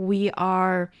sometimes we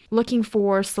are looking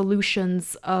for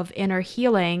solutions of inner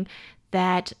healing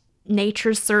that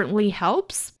nature certainly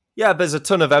helps. Yeah, there's a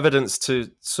ton of evidence to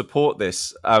support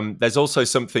this. There's also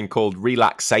something called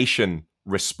relaxation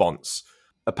response.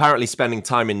 Apparently spending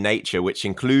time in nature, which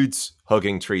includes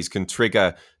hugging trees, can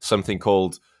trigger something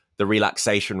called the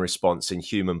relaxation response in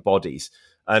human bodies.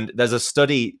 And there's a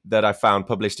study that I found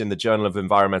published in the Journal of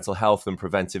Environmental Health and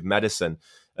Preventive Medicine.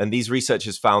 And these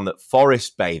researchers found that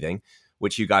forest bathing,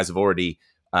 which you guys have already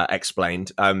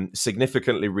explained,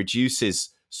 significantly reduces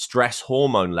stress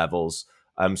hormone levels,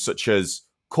 such as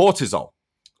cortisol.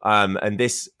 And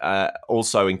this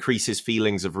also increases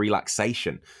feelings of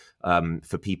relaxation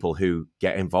for people who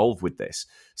get involved with this.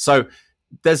 So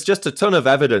there's just a ton of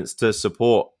evidence to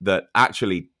support that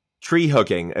actually tree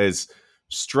hugging, as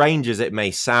strange as it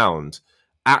may sound,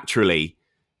 actually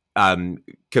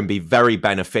can be very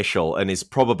beneficial and is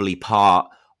probably part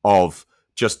of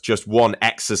just one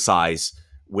exercise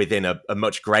within a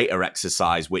much greater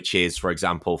exercise, which is, for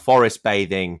example, forest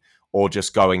bathing, or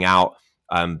just going out,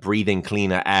 breathing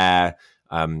cleaner air,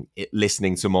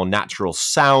 listening to more natural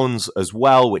sounds as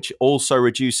well, which also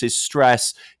reduces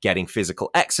stress, getting physical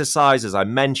exercise, as I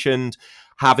mentioned,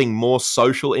 having more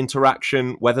social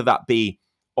interaction, whether that be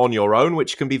on your own,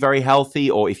 which can be very healthy,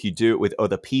 or if you do it with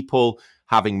other people,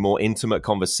 having more intimate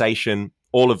conversation.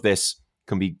 All of this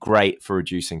can be great for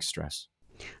reducing stress.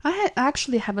 I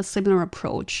actually have a similar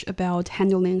approach about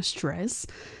handling stress,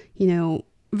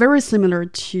 very similar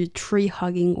to tree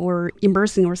hugging or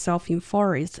immersing yourself in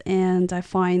forest. And I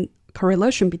find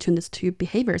correlation between these two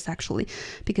behaviors, actually,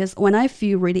 because when I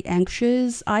feel really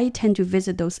anxious, I tend to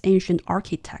visit those ancient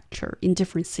architecture in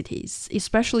different cities,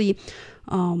 especially,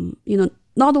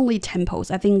 not only temples.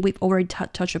 I think we've already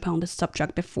touched upon this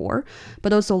subject before,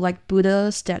 but also like Buddha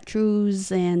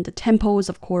statues and the temples,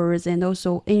 of course, and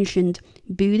also ancient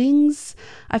buildings.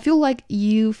 I feel like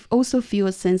you also feel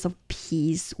a sense of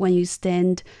peace when you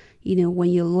stand, when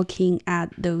you're looking at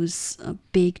those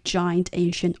big, giant,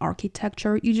 ancient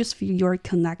architecture. You just feel you're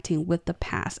connecting with the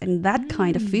past, and that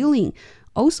kind of feeling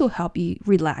also help you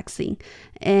relaxing.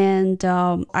 And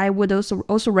I would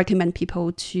also recommend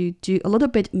people to do a little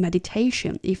bit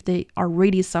meditation if they are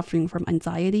really suffering from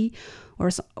anxiety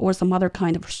or some other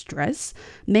kind of stress.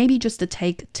 Maybe just to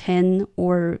take 10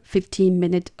 or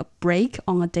 15-minute break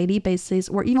on a daily basis,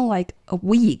 or even like a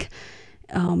week.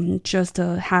 Just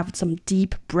have some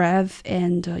deep breath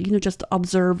and, just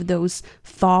observe those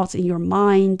thoughts in your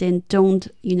mind, and don't,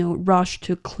 rush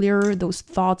to clear those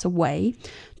thoughts away.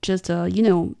 Just,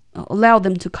 allow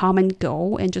them to come and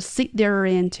go, and just sit there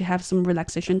and to have some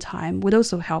relaxation time would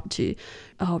also help to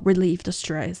relieve the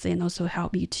stress, and also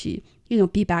help you to,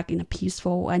 be back in a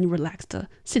peaceful and relaxed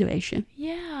situation.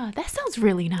 Yeah, that sounds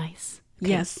really nice.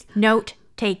 Okay. Yes. Note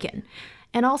taken.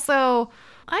 And also,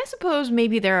 I suppose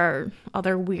maybe there are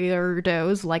other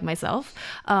weirdos like myself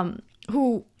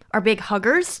who are big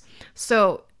huggers.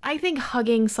 So I think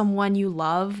hugging someone you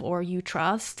love or you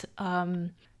trust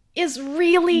is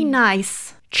really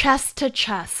nice, chest to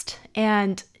chest.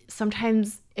 And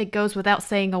sometimes it goes without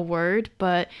saying a word,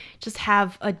 but just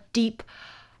have a deep,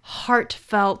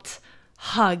 heartfelt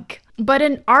hug. But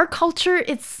in our culture,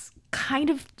 it's kind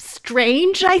of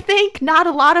strange, I think. Not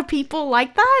a lot of people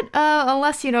like that,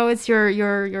 unless, it's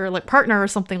your like partner or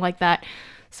something like that.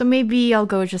 So maybe I'll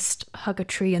go just hug a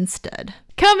tree instead.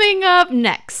 Coming up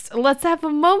next, let's have a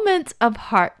moment of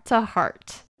heart to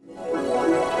heart.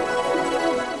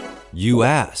 You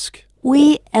ask.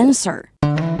 We answer.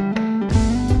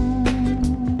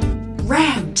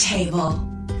 Round Table.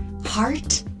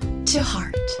 Heart to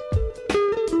heart.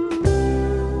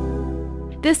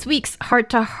 This week's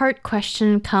heart-to-heart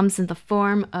question comes in the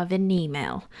form of an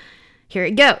email. Here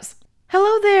it goes.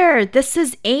 Hello there, this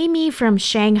is Amy from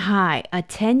Shanghai, a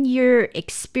 10-year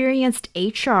experienced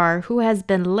HR who has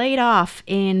been laid off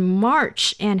in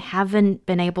March and haven't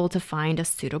been able to find a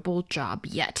suitable job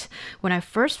yet. When I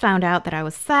first found out that I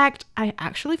was sacked, I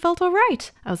actually felt all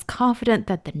right. I was confident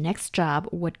that the next job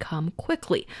would come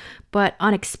quickly. But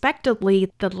unexpectedly,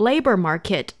 the labor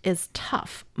market is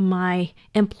tough. My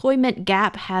employment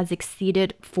gap has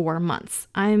exceeded 4 months.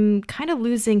 I'm kind of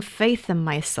losing faith in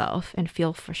myself and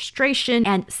feel frustration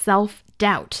and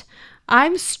self-doubt.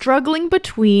 I'm struggling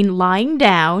between lying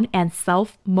down and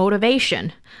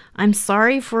self-motivation. I'm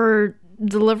sorry for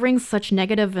delivering such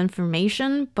negative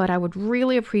information, but I would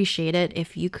really appreciate it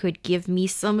if you could give me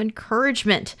some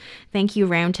encouragement. Thank you,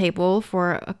 Roundtable,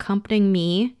 for accompanying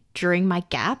me during my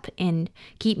gap and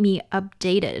keep me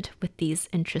updated with these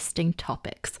interesting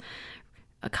topics.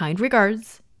 Kind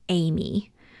regards,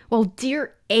 Amy. Well,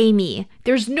 dear Amy,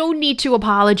 there's no need to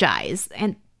apologize,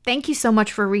 and thank you so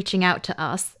much for reaching out to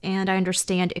us, and I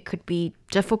understand it could be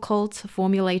difficult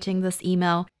formulating this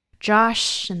email.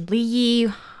 Josh and Yi,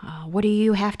 what do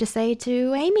you have to say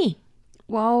to Amy?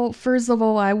 Well, first of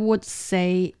all, I would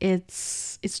say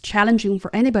it's challenging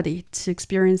for anybody to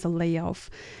experience a layoff.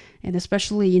 And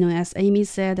especially, as Amy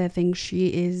said, I think she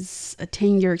is a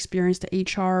 10-year experienced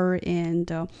HR,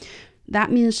 and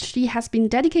that means she has been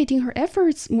dedicating her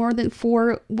efforts more than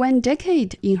for 1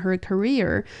 decade in her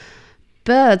career.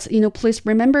 But, please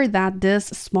remember that this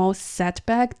small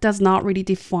setback does not really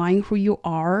define who you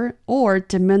are or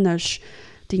diminish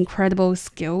the incredible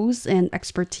skills and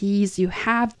expertise you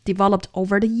have developed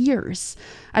over the years.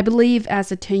 I believe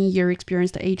as a 10-year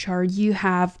experienced HR, you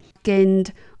have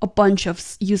gained a bunch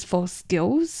of useful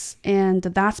skills, and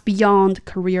that's beyond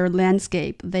career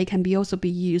landscape. They can also be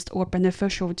used or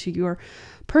beneficial to your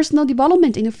personal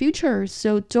development in the future.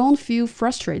 So don't feel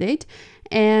frustrated.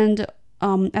 And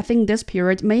I think this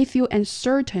period may feel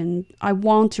uncertain. I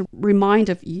want to remind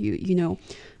of you,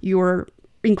 your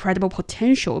incredible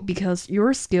potential, because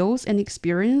your skills and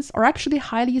experience are actually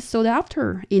highly sought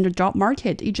after in the job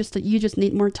market. You just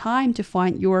need more time to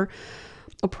find your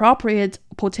appropriate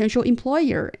potential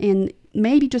employer, and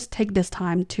maybe just take this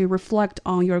time to reflect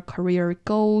on your career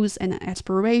goals and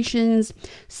aspirations,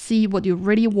 see what you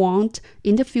really want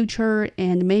in the future,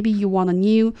 and maybe you want a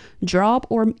new job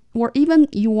or even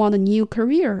you want a new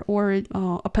career or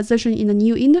a position in a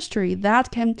new industry.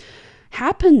 That can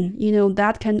happen,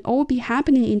 that can all be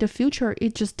happening in the future.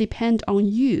 It just depends on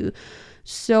you.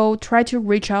 So try to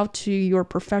reach out to your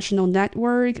professional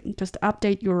network, just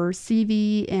update your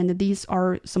CV, and these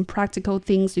are some practical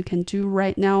things you can do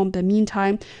right now. In the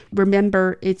meantime,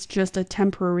 remember, it's just a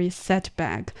temporary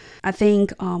setback. I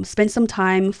think spend some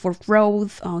time for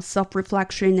growth,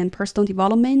 self-reflection, and personal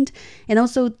development, and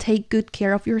also take good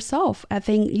care of yourself. I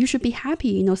think you should be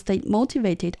happy, stay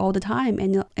motivated all the time,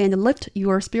 and lift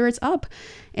your spirits up.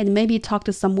 And maybe talk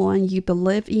to someone you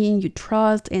believe in, you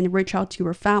trust, and reach out to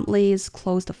your families,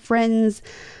 close friends.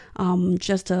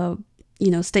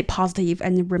 Stay positive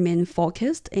and remain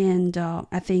focused. And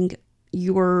I think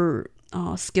your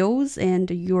skills and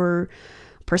your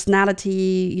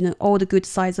personality, all the good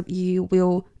sides of you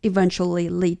will eventually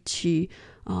lead to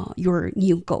your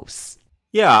new goals.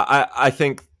 Yeah, I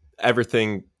think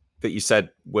everything that you said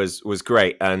was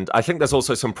great. And I think there's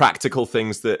also some practical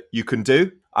things that you can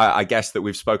do. I guess that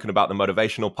we've spoken about the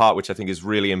motivational part, which I think is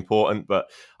really important, but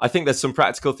I think there's some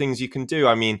practical things you can do.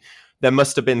 I mean, there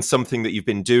must have been something that you've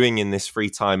been doing in this free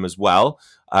time as well.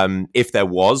 If there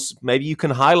was, maybe you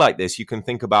can highlight this. You can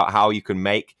think about how you can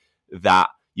make that,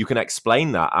 you can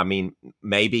explain that. I mean,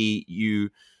 maybe you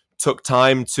took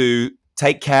time to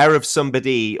take care of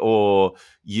somebody, or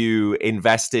you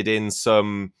invested in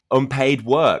some unpaid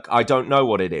work. I don't know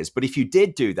what it is. But if you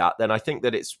did do that, then I think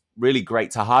that it's really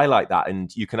great to highlight that.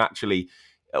 And you can actually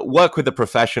work with a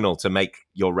professional to make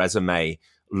your resume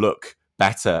look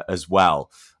better as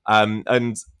well.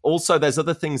 And also there's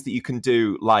other things that you can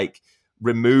do, like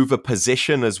remove a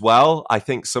position as well. I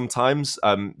think sometimes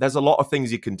there's a lot of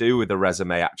things you can do with a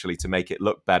resume actually to make it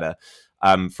look better.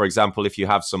 For example, if you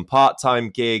have some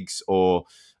part-time gigs, or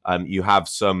you have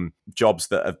some jobs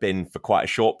that have been for quite a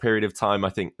short period of time, I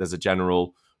think there's a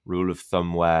general rule of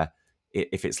thumb where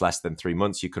if it's less than 3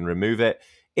 months, you can remove it.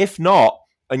 If not,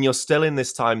 and you're still in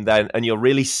this time then, and you're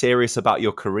really serious about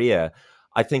your career,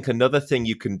 I think another thing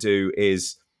you can do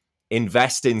is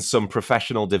invest in some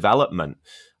professional development.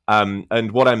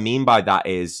 And what I mean by that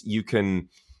is you can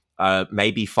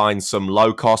maybe find some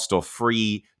low-cost or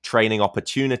free training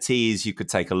opportunities. You could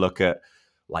take a look at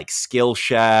like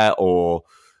Skillshare or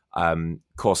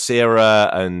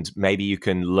Coursera, and maybe you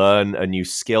can learn a new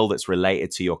skill that's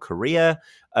related to your career,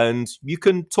 and you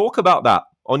can talk about that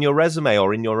on your resume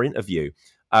or in your interview.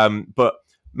 But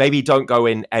maybe don't go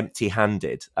in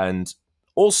empty-handed. And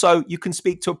also, you can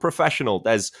speak to a professional.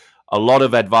 There's a lot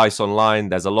of advice online.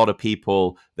 There's a lot of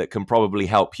people that can probably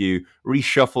help you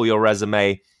reshuffle your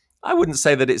resume. I wouldn't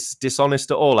say that it's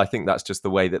dishonest at all. I think that's just the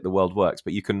way that the world works.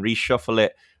 But you can reshuffle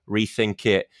it, rethink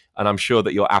it, and I'm sure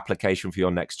that your application for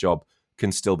your next job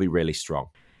can still be really strong.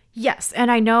 Yes,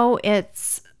 and I know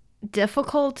it's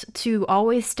difficult to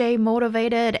always stay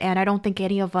motivated, and I don't think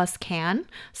any of us can.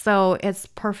 So it's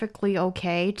perfectly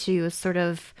okay to sort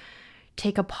of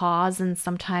take a pause and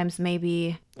sometimes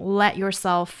maybe let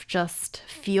yourself just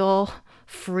feel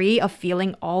free of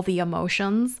feeling all the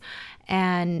emotions.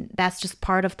 And that's just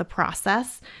part of the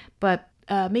process. But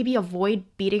maybe avoid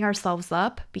beating ourselves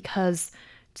up, because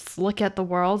just look at the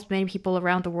world. Many people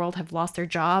around the world have lost their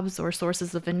jobs or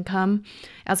sources of income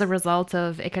as a result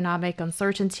of economic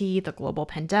uncertainty, the global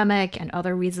pandemic, and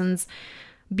other reasons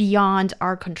beyond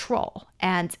our control.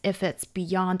 And if it's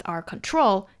beyond our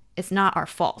control, it's not our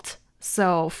fault.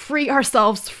 So free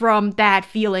ourselves from that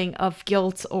feeling of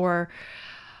guilt or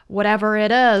whatever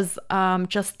it is,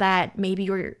 just that maybe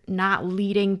you're not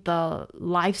leading the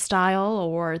lifestyle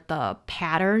or the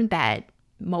pattern that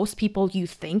most people you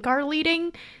think are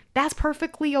leading. That's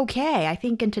perfectly okay. I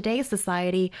think in today's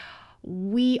society,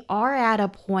 we are at a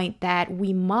point that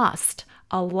we must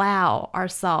allow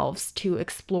ourselves to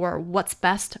explore what's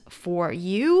best for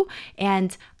you.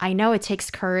 And I know it takes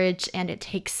courage, and it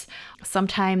takes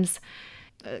sometimes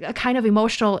a kind of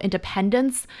emotional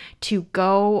independence to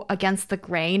go against the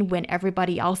grain when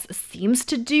everybody else seems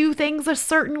to do things a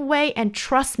certain way. And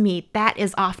trust me, that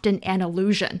is often an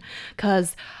illusion,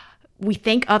 because we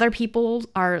think other people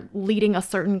are leading a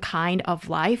certain kind of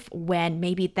life when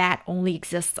maybe that only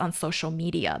exists on social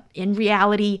media. In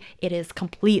reality, it is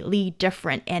completely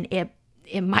different, and it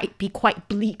might be quite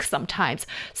bleak sometimes.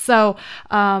 So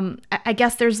I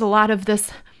guess there's a lot of this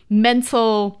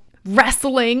mental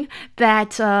wrestling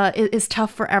that is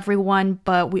tough for everyone,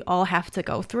 but we all have to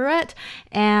go through it.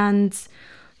 And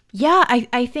yeah,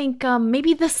 I think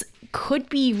maybe this could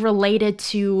be related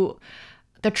to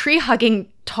the tree hugging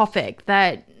topic,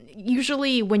 that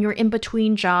usually when you're in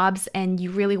between jobs and you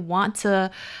really want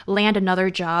to land another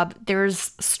job,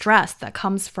 there's stress that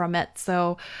comes from it.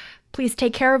 So please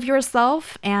take care of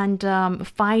yourself and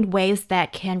find ways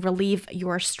that can relieve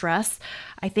your stress.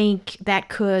 I think that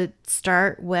could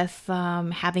start with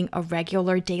having a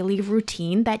regular daily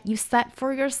routine that you set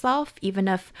for yourself, even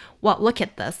if, well, look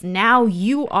at this. Now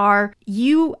you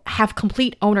have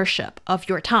complete ownership of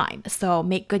your time, so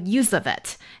make good use of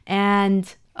it.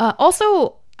 And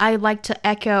also, I like to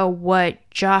echo what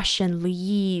Josh and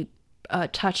Yi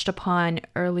touched upon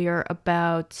earlier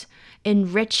about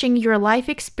enriching your life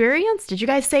experience. Did you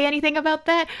guys say anything about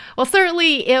that? Well,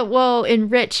 certainly it will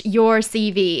enrich your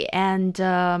CV, and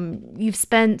you've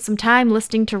spent some time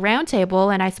listening to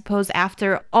Roundtable, and I suppose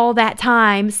after all that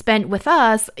time spent with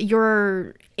us,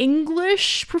 your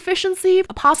English proficiency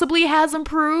possibly has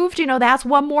improved. You know, that's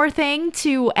one more thing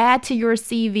to add to your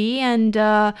CV,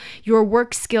 and your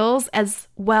work skills, as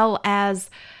well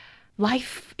as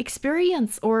life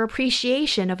experience or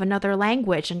appreciation of another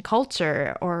language and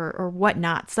culture or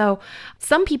whatnot. So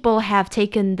some people have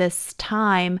taken this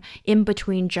time in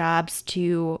between jobs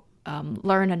to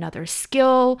learn another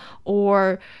skill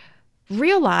or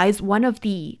realize one of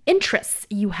the interests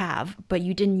you have, but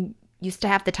you didn't used to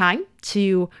have the time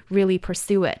to really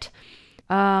pursue it.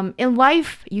 In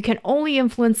life, you can only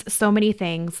influence so many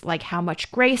things, like how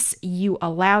much grace you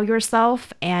allow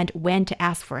yourself and when to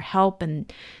ask for help.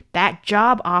 And that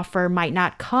job offer might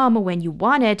not come when you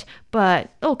want it, but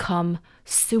it'll come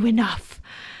soon enough.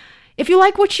 If you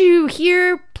like what you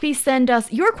hear, please send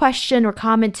us your question or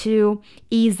comment to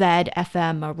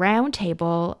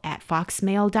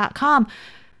ezfmroundtable@foxmail.com.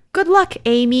 Good luck,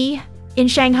 Amy, in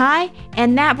Shanghai.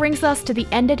 And that brings us to the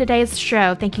end of today's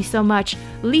show. Thank you so much,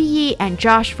 Yi and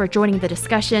Josh, for joining the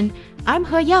discussion. I'm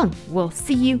Heyang. We'll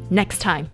see you next time.